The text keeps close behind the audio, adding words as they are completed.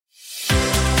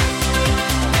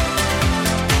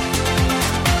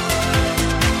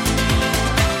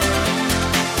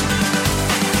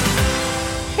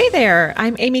there.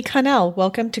 I'm Amy Connell.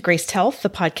 Welcome to Graced Health, the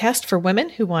podcast for women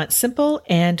who want simple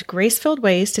and grace-filled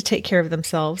ways to take care of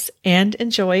themselves and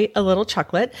enjoy a little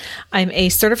chocolate. I'm a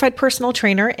certified personal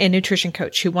trainer and nutrition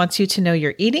coach who wants you to know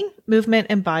your eating, movement,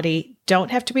 and body don't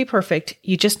have to be perfect.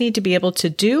 You just need to be able to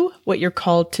do what you're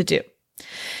called to do.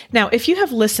 Now, if you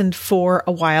have listened for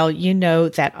a while, you know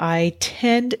that I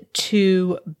tend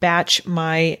to batch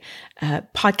my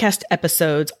podcast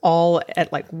episodes all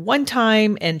at like one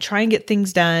time and try and get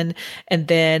things done. And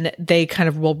then they kind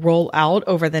of will roll out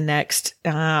over the next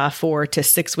 4 to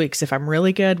 6 weeks if I'm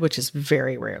really good, which is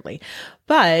very rarely.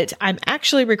 But I'm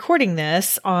actually recording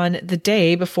this on the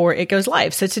day before it goes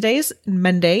live. So today's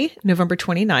Monday, November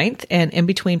 29th. And in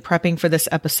between prepping for this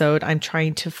episode, I'm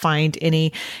trying to find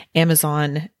any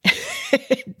Amazon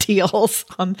deals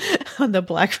on the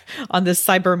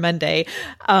Cyber Monday.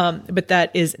 But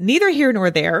that is neither here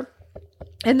nor there.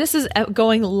 And this is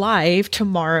going live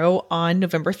tomorrow on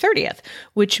November 30th,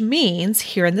 which means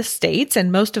here in the States,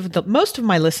 and most of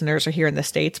my listeners are here in the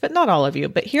States, but not all of you,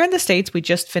 but here in the States, we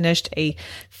just finished a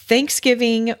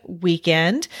Thanksgiving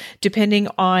weekend. Depending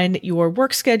on your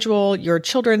work schedule, your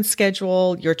children's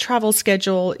schedule, your travel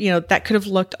schedule, that could have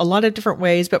looked a lot of different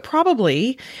ways, but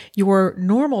probably your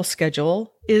normal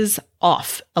schedule is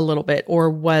off a little bit or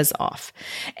was off.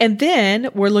 And then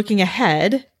we're looking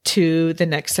ahead to the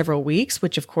next several weeks,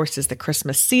 which of course is the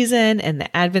Christmas season and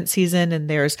the Advent season. And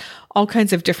there's all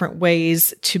kinds of different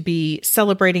ways to be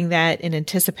celebrating that and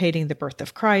anticipating the birth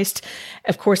of Christ.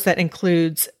 Of course, that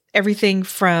includes everything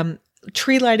from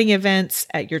tree lighting events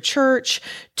at your church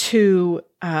to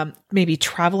maybe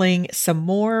traveling some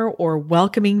more or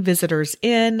welcoming visitors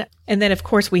in. And then, of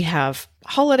course, we have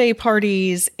holiday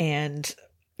parties and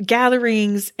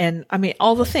gatherings and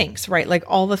all the things, right? Like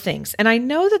all the things. And I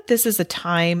know that this is a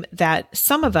time that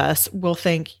some of us will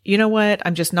think, you know what?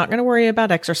 I'm just not going to worry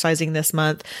about exercising this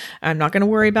month. I'm not going to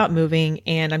worry about moving,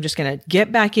 and I'm just going to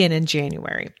get back in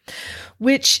January,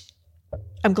 which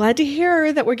I'm glad to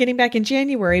hear that we're getting back in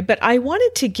January. But I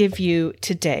wanted to give you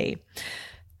today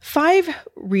 5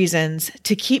 reasons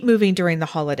to keep moving during the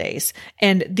holidays.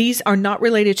 And these are not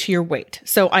related to your weight.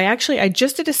 So I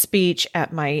just did a speech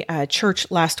at my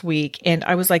church last week, and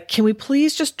I was like, can we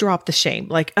please just drop the shame?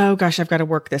 Like, oh gosh, I've got to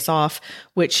work this off,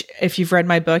 which if you've read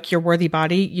my book, Your Worthy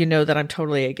Body, you know that I'm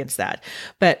totally against that.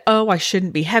 But, oh, I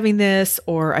shouldn't be having this,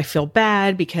 or I feel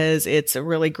bad because it's a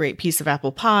really great piece of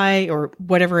apple pie or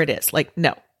whatever it is. Like,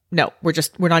 no, we're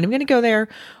not even going to go there.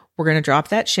 We're going to drop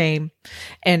that shame.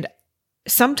 And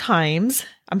sometimes,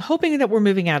 I'm hoping that we're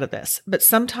moving out of this, but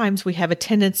sometimes we have a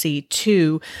tendency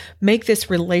to make this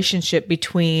relationship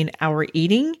between our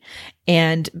eating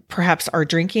and perhaps our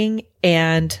drinking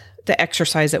and the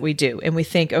exercise that we do. And we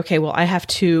think, okay, well, I have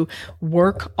to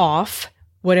work off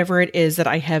whatever it is that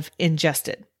I have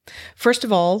ingested. First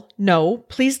of all, no,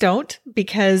 please don't,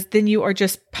 because then you are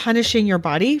just punishing your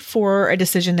body for a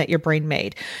decision that your brain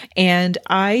made. And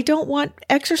I don't want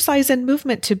exercise and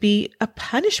movement to be a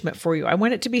punishment for you. I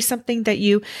want it to be something that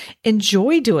you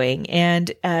enjoy doing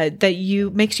and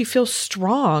that makes you feel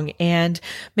strong and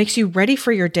makes you ready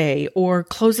for your day or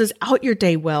closes out your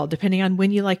day well, depending on when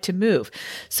you like to move.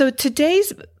 So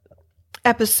today's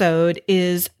episode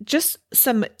is just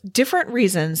some different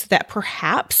reasons that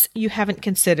perhaps you haven't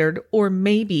considered, or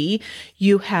maybe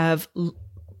you have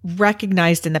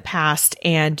recognized in the past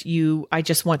and I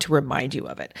just want to remind you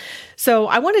of it. So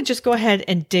I want to just go ahead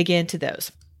and dig into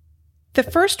those. The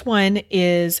first one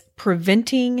is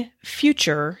preventing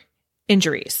future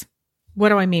injuries. What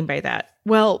do I mean by that?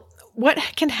 Well, what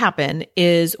can happen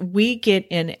is we get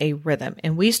in a rhythm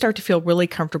and we start to feel really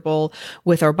comfortable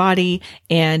with our body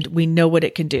and we know what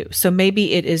it can do. So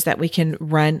maybe it is that we can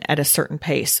run at a certain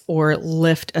pace or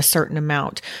lift a certain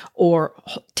amount or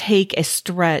take a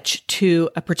stretch to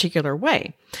a particular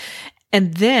way.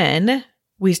 And then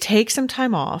we take some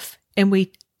time off and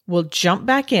we will jump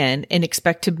back in and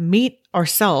expect to meet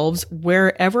ourselves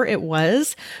wherever it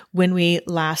was when we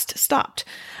last stopped.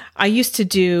 I used to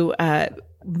do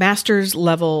master's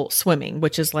level swimming,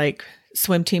 which is like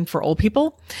swim team for old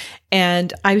people.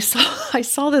 And I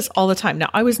saw this all the time. Now,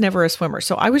 I was never a swimmer.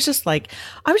 So I was just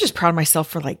proud of myself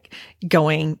for like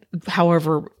going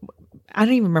however, I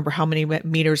don't even remember how many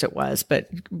meters it was, but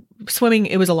swimming,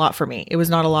 it was a lot for me. It was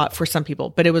not a lot for some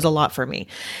people, but it was a lot for me.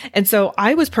 And so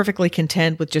I was perfectly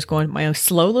content with just going my own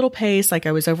slow little pace. Like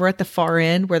I was over at the far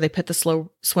end where they put the slow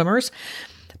swimmers.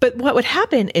 But what would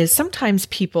happen is sometimes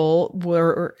people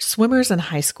were swimmers in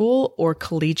high school or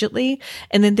collegiately,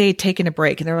 and then they'd taken a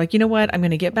break and they're like, you know what, I'm going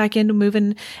to get back into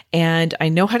moving and I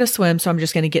know how to swim. So I'm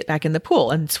just going to get back in the pool.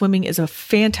 And swimming is a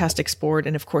fantastic sport.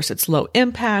 And of course it's low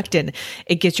impact and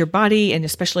it gets your body and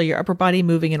especially your upper body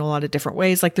moving in a lot of different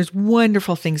ways. Like there's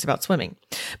wonderful things about swimming,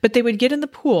 but they would get in the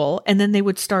pool and then they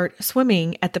would start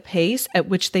swimming at the pace at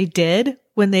which they did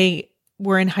when they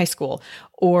were in high school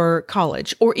or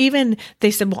college, or even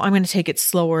they said, well, I'm going to take it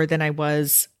slower than I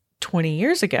was 20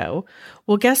 years ago.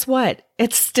 Well, guess what?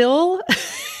 It's still,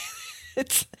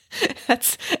 it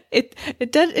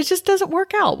just doesn't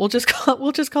work out. We'll just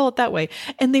call it that way.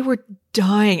 And they were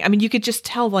dying. I mean, you could just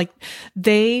tell like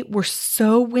they were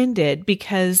so winded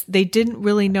because they didn't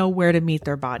really know where to meet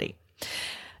their body.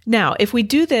 Now, if we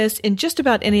do this in just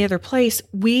about any other place,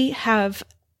 we have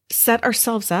set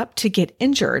ourselves up to get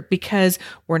injured because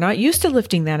we're not used to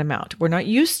lifting that amount. We're not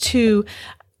used to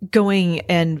going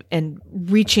and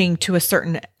reaching to a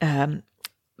certain, I'm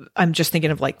just thinking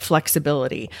of like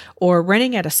flexibility or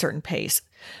running at a certain pace.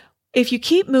 If you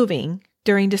keep moving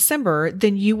during December,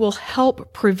 then you will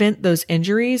help prevent those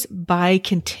injuries by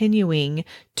continuing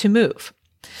to move.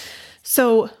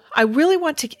 So I really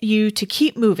want you to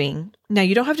keep moving. Now,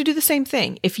 you don't have to do the same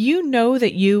thing. If you know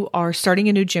that you are starting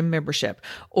a new gym membership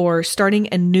or starting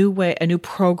a new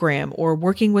program or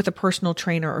working with a personal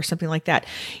trainer or something like that,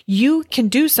 you can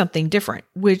do something different,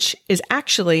 which is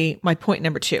actually my point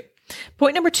number 2.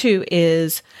 Point number 2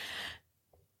 is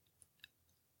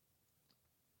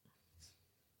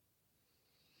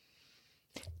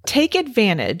take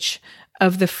advantage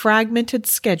of the fragmented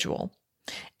schedule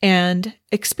and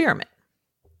experiment.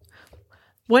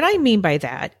 What I mean by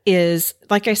that is,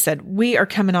 like I said, we are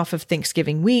coming off of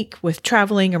Thanksgiving week with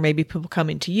traveling or maybe people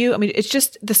coming to you. I mean, it's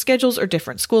just the schedules are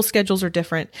different. School schedules are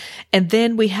different. And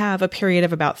then we have a period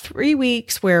of about 3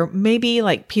 weeks where maybe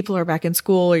like people are back in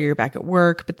school or you're back at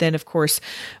work. But then of course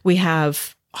we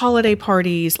have holiday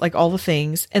parties, like all the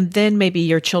things. And then maybe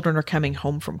your children are coming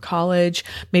home from college.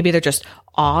 Maybe they're just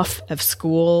off of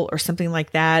school or something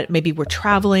like that. Maybe we're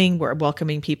traveling, we're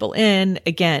welcoming people in.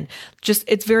 Again, just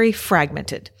it's very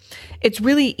fragmented. It's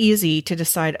really easy to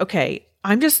decide, okay,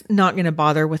 I'm just not going to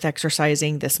bother with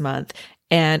exercising this month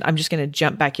and I'm just going to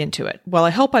jump back into it. Well, I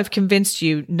hope I've convinced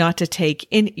you not to take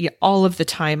all of the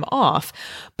time off,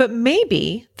 but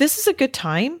maybe this is a good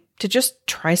time to just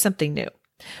try something new.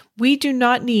 We do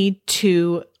not need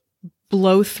to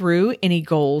blow through any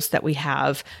goals that we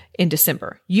have in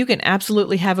December. You can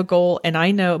absolutely have a goal. And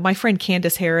I know my friend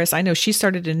Candace Harris, I know she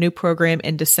started a new program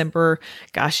in December.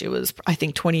 Gosh, it was, I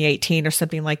think 2018 or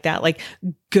something like that. Like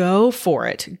go for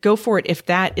it. Go for it if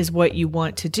that is what you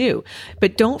want to do,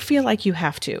 but don't feel like you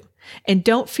have to. And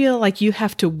don't feel like you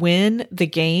have to win the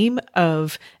game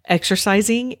of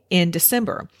exercising in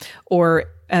December or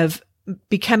of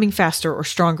becoming faster or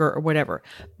stronger or whatever.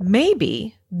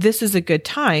 Maybe this is a good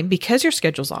time because your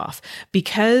schedule's off,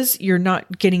 because you're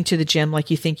not getting to the gym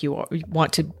like you think you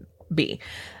want to be.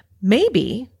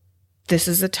 Maybe this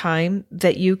is a time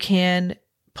that you can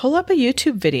pull up a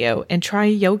YouTube video and try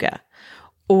yoga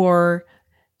or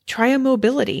try a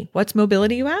mobility. What's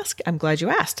mobility, you ask? I'm glad you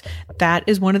asked. That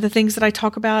is one of the things that I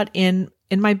talk about in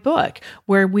my book,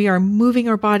 where we are moving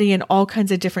our body in all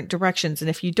kinds of different directions. And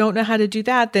if you don't know how to do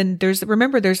that, then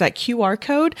remember there's that QR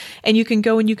code and you can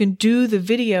go and you can do the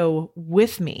video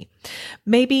with me.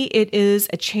 Maybe it is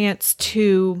a chance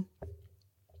to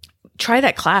try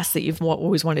that class that you've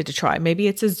always wanted to try. Maybe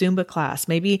it's a Zumba class.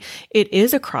 Maybe it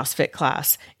is a CrossFit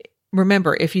class.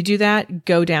 Remember, if you do that,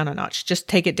 go down a notch. Just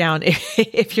take it down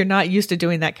if you're not used to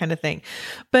doing that kind of thing.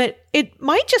 But it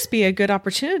might just be a good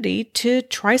opportunity to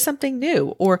try something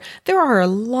new. Or there are a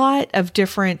lot of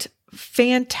different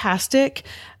fantastic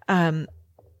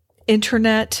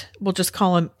internet, we'll just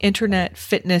call them internet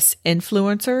fitness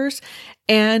influencers,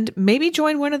 and maybe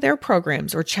join one of their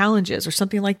programs or challenges or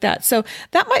something like that. So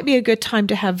that might be a good time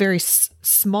to have very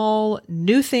small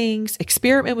new things,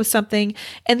 experiment with something.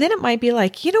 And then it might be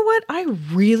like, you know what? I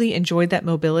really enjoyed that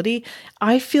mobility.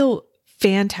 I feel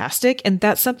fantastic. And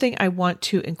that's something I want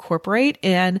to incorporate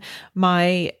in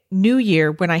my new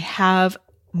year when I have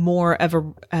more of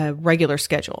a regular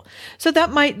schedule. So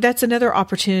that's another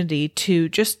opportunity to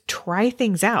just try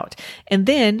things out. And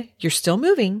then you're still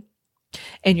moving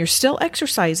and you're still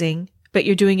exercising, but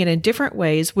you're doing it in different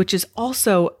ways, which is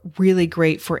also really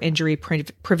great for injury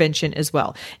prevention as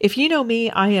well. If you know me,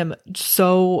 I am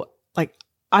so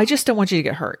I just don't want you to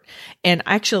get hurt. And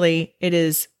actually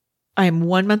I am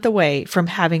 1 month away from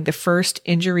having the first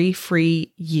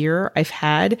injury-free year I've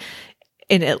had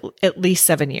in at least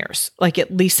 7 years, like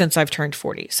at least since I've turned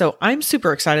 40. So I'm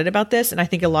super excited about this. And I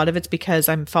think a lot of it's because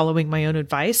I'm following my own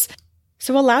advice.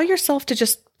 So allow yourself to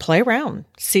just play around,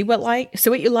 see what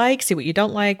you like, see what you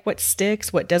don't like, what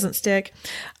sticks, what doesn't stick.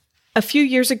 A few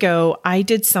years ago, I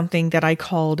did something that I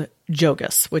called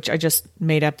Jogus, which I just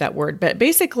made up that word. But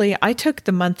basically, I took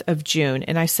the month of June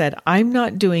and I said, I'm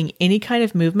not doing any kind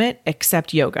of movement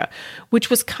except yoga, which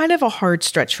was kind of a hard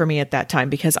stretch for me at that time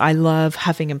because I love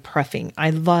huffing and puffing.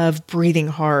 I love breathing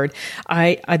hard.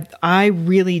 I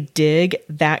really dig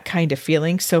that kind of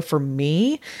feeling. So for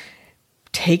me,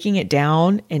 taking it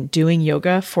down and doing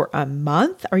yoga for a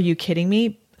month, are you kidding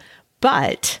me?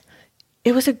 But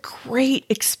it was a great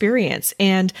experience.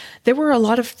 And there were a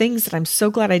lot of things that I'm so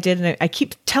glad I did. And I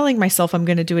keep telling myself I'm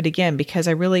going to do it again because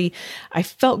I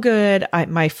felt good.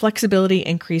 My flexibility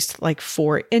increased like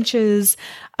 4 inches.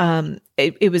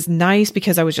 It was nice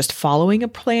because I was just following a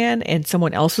plan and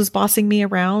someone else was bossing me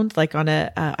around, like on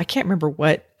I can't remember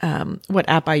what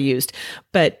app I used,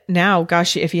 but now,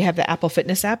 gosh, if you have the Apple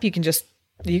Fitness app, you can just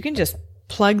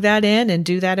plug that in and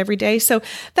do that every day. So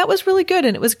that was really good.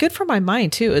 And it was good for my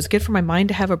mind too. It was good for my mind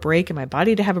to have a break and my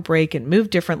body to have a break and move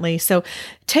differently. So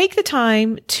take the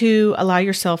time to allow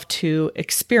yourself to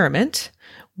experiment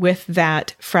with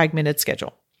that fragmented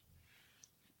schedule.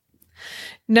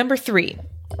 Number 3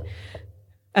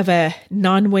 of a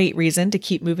non-weight reason to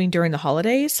keep moving during the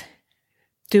holidays,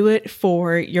 do it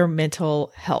for your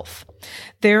mental health.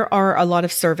 There are a lot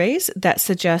of surveys that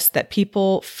suggest that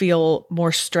people feel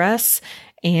more stress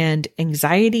and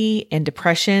anxiety and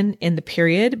depression in the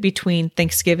period between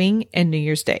Thanksgiving and New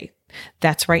Year's Day.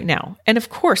 That's right now. And of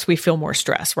course, we feel more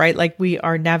stress, right? Like we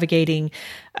are navigating,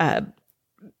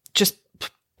 just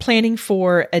planning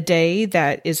for a day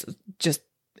that is just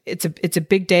it's a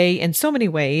big day in so many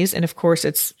ways. And of course,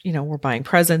 it's, we're buying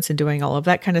presents and doing all of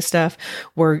that kind of stuff.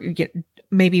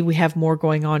 Maybe we have more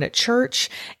going on at church.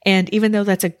 And even though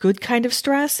that's a good kind of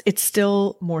stress, it's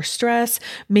still more stress.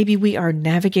 Maybe we are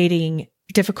navigating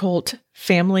difficult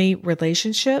family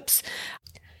relationships.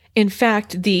 In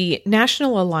fact, the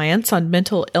National Alliance on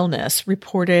Mental Illness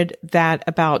reported that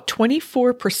about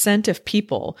 24% of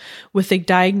people with a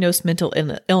diagnosed mental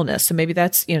illness, so maybe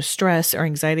that's, stress or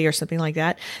anxiety or something like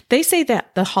that, they say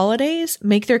that the holidays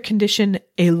make their condition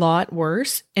a lot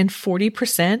worse and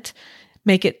 40%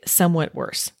 make it somewhat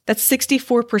worse. That's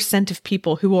 64% of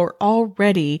people who are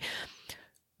already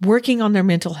working on their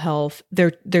mental health.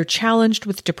 They're challenged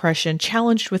with depression,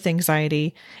 challenged with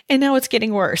anxiety, and now it's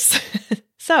getting worse.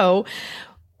 So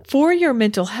for your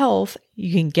mental health,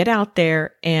 you can get out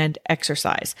there and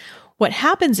exercise. What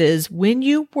happens is when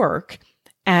you work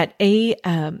at a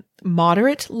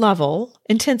moderate level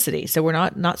intensity, so we're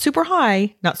not super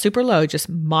high, not super low, just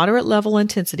moderate level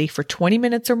intensity for 20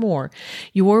 minutes or more,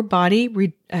 your body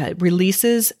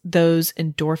releases those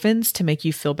endorphins to make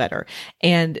you feel better.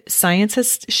 And science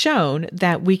has shown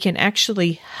that we can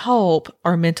actually help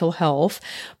our mental health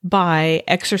by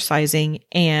exercising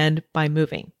and by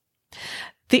moving.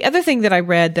 The other thing that I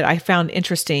read that I found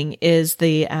interesting is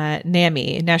the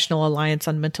NAMI, National Alliance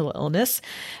on Mental Illness.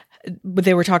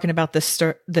 They were talking about this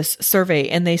survey,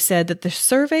 and they said that the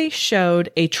survey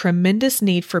showed a tremendous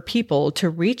need for people to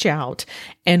reach out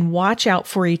and watch out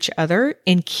for each other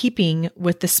in keeping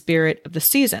with the spirit of the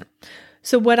season.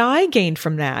 So what I gained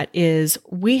from that is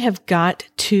we have got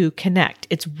to connect.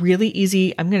 It's really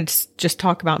easy. I'm going to just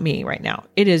talk about me right now.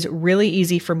 It is really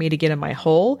easy for me to get in my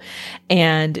hole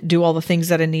and do all the things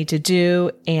that I need to do.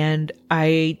 And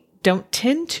I don't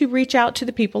tend to reach out to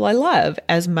the people I love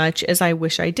as much as I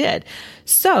wish I did.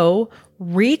 So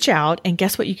reach out, and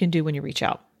guess what you can do when you reach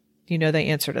out? You know the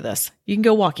answer to this. You can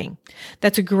go walking.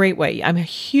 That's a great way. I'm a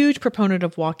huge proponent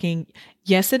of walking.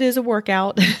 Yes, it is a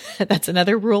workout. That's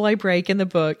another rule I break in the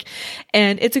book.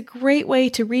 And it's a great way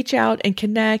to reach out and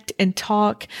connect and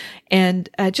talk and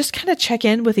just kind of check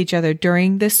in with each other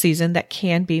during this season that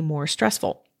can be more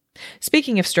stressful.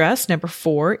 Speaking of stress, number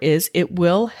 4 is it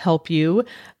will help you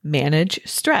manage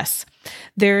stress.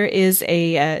 There is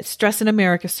a Stress in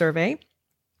America survey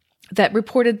that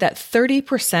reported that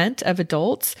 30% of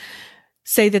adults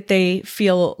say that they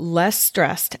feel less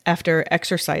stressed after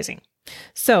exercising.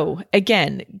 So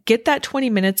again, get that 20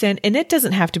 minutes in, and it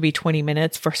doesn't have to be 20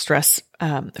 minutes for stress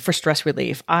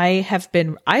relief. I've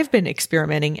been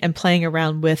experimenting and playing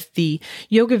around with the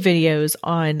yoga videos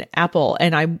on Apple.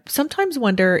 And I sometimes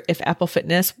wonder if Apple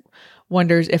Fitness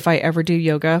wonders if I ever do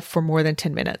yoga for more than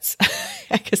 10 minutes.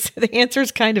 I guess the answer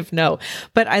is kind of no,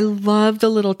 but I love the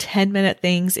little 10-minute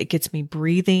things. It gets me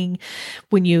breathing.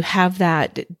 When you have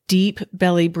that deep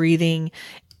belly breathing,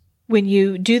 When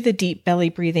you do the deep belly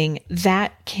breathing,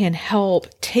 that can help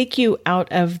take you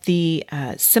out of the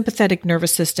sympathetic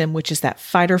nervous system, which is that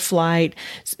fight or flight,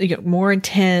 more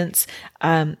intense.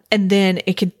 And then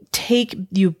it can take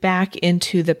you back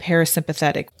into the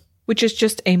parasympathetic, which is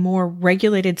just a more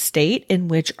regulated state in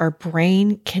which our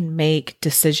brain can make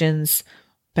decisions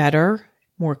better,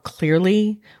 more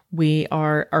clearly.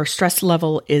 Our stress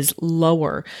level is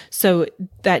lower. So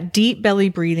that deep belly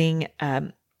breathing,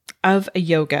 of a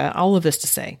yoga, all of this to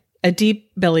say, a deep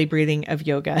belly breathing of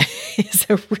yoga is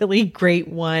a really great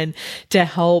one to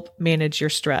help manage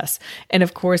your stress. And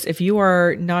of course, if you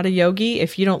are not a yogi,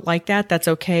 if you don't like that, that's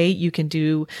okay. You can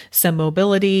do some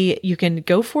mobility. You can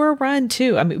go for a run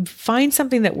too. I mean, find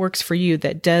something that works for you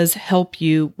that does help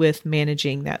you with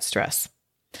managing that stress.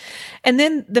 And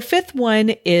then the fifth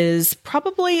one is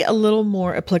probably a little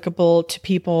more applicable to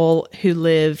people who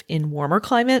live in warmer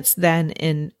climates than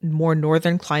in more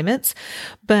northern climates.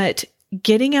 But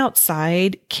getting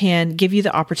outside can give you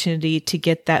the opportunity to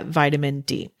get that vitamin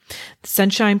D.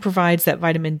 Sunshine provides that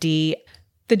vitamin D.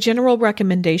 The general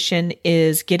recommendation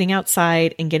is getting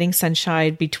outside and getting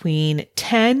sunshine between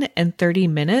 10 and 30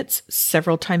 minutes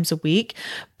several times a week.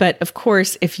 But of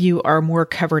course, if you are more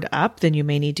covered up, then you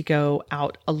may need to go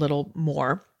out a little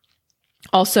more.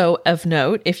 Also of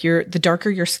note, the darker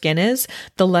your skin is,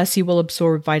 the less you will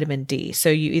absorb vitamin D. So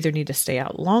you either need to stay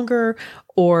out longer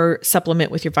or supplement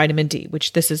with your vitamin D,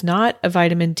 which this is not a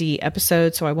vitamin D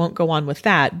episode, so I won't go on with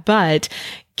that, but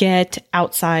get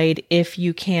outside if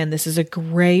you can. This is a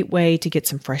great way to get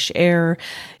some fresh air.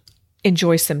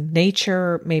 Enjoy some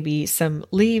nature, maybe some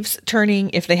leaves turning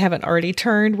if they haven't already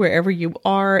turned wherever you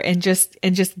are, and just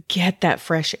get that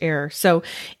fresh air. So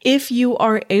if you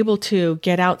are able to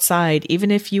get outside, even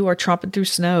if you are tromping through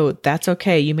snow, that's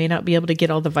okay. You may not be able to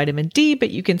get all the vitamin D, but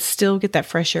you can still get that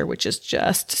fresh air, which is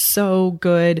just so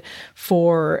good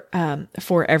for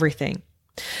everything.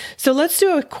 So let's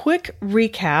do a quick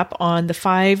recap on the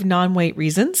 5 non-weight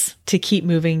reasons to keep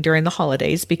moving during the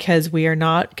holidays, because we are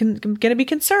not going to be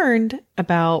concerned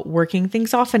about working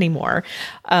things off anymore.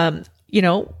 We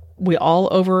all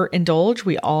overindulge,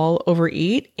 we all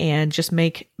overeat, and just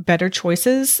make better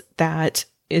choices that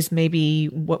is maybe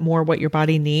what your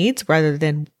body needs rather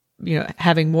than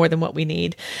having more than what we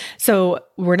need. So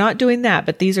we're not doing that,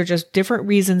 but these are just different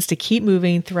reasons to keep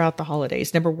moving throughout the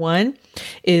holidays. Number 1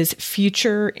 is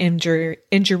future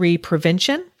injury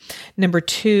prevention. Number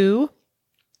 2,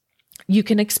 you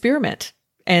can experiment.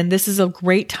 And this is a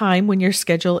great time when your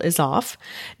schedule is off.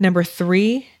 Number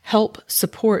 3, help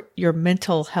support your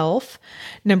mental health.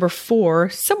 Number 4,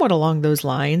 somewhat along those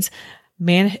lines,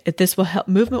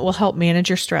 movement will help manage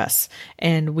your stress.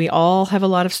 And we all have a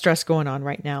lot of stress going on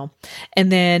right now.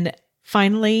 And then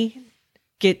finally,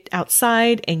 get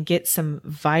outside and get some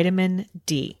vitamin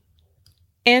D.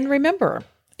 And remember,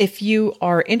 if you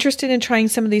are interested in trying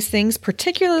some of these things,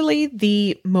 particularly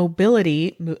the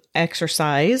mobility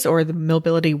exercise or the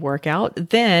mobility workout,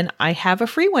 then I have a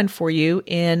free one for you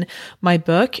in my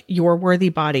book, Your Worthy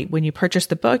Body. When you purchase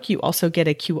the book, you also get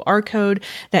a QR code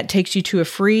that takes you to a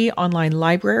free online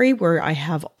library where I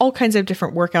have all kinds of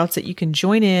different workouts that you can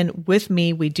join in with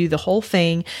me. We do the whole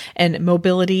thing, and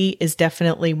mobility is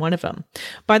definitely one of them.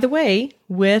 By the way,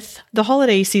 with the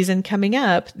holiday season coming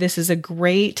up, this is a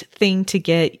great thing to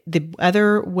get the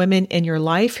other women in your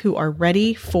life who are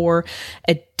ready for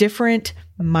a different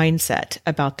mindset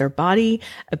about their body,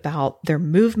 about their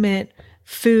movement,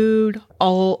 food,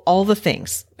 all the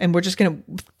things. And we're just going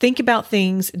to think about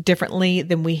things differently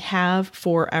than we have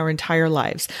for our entire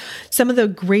lives. Some of the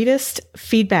greatest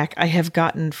feedback I have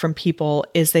gotten from people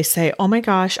is they say, "Oh my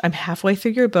gosh, I'm halfway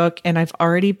through your book and I've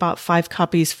already bought 5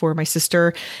 copies for my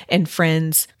sister and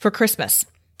friends for Christmas."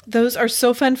 Those are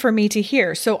so fun for me to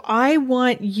hear. So I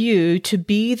want you to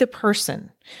be the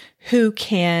person who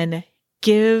can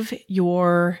give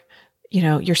your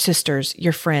sisters,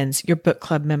 your friends, your book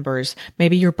club members,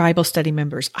 maybe your Bible study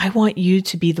members. I want you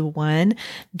to be the one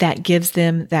that gives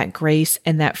them that grace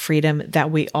and that freedom that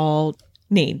we all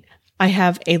need. I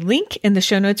have a link in the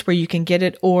show notes where you can get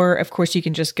it, or of course you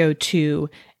can just go to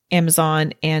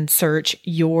Amazon and search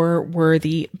Your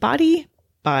Worthy Body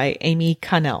by Amy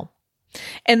Connell.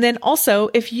 And then also,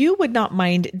 if you would not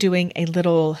mind doing a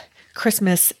little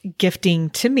Christmas gifting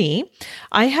to me,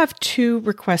 I have 2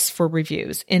 requests for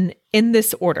reviews. In in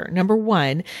this order. Number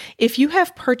one, if you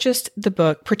have purchased the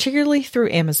book, particularly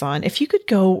through Amazon, if you could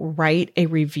go write a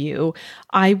review,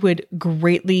 I would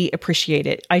greatly appreciate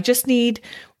it. I just need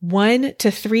 1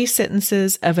 to 3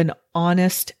 sentences of an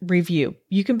honest review.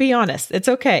 You can be honest. It's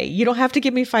okay. You don't have to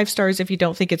give me 5 stars if you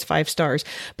don't think it's 5 stars,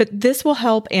 but this will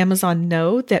help Amazon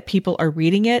know that people are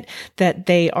reading it, that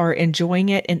they are enjoying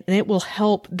it, and it will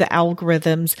help the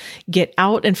algorithms get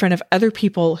out in front of other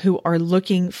people who are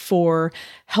looking for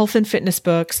health and fitness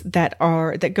books that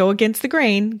go against the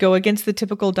grain, go against the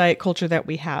typical diet culture that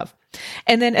we have.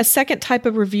 And then a second type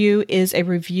of review is a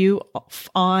review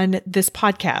on this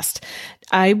podcast.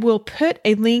 I will put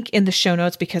a link in the show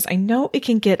notes because I know it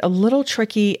can get a little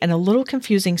tricky and a little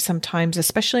confusing sometimes,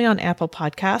 especially on Apple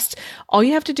Podcasts. All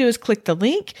you have to do is click the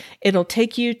link. It'll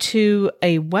take you to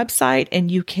a website and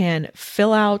you can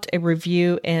fill out a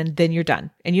review and then you're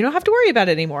done. And you don't have to worry about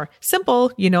it anymore.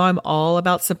 Simple. You know, I'm all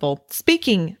about simple.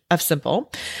 Speaking of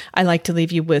simple, I like to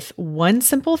leave you with one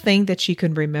simple thing that you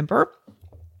can remember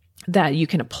that you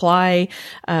can apply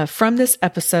from this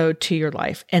episode to your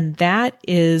life. And that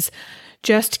is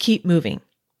just keep moving.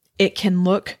 It can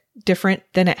look different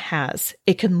than it has.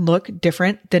 It can look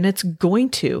different than it's going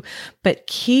to, but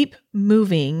keep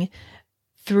moving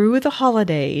through the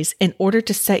holidays in order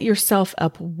to set yourself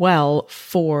up well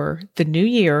for the new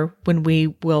year when we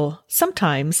will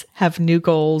sometimes have new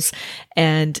goals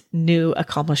and new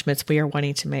accomplishments we are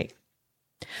wanting to make.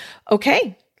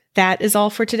 Okay, that is all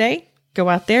for today. Go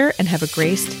out there and have a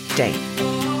graced day.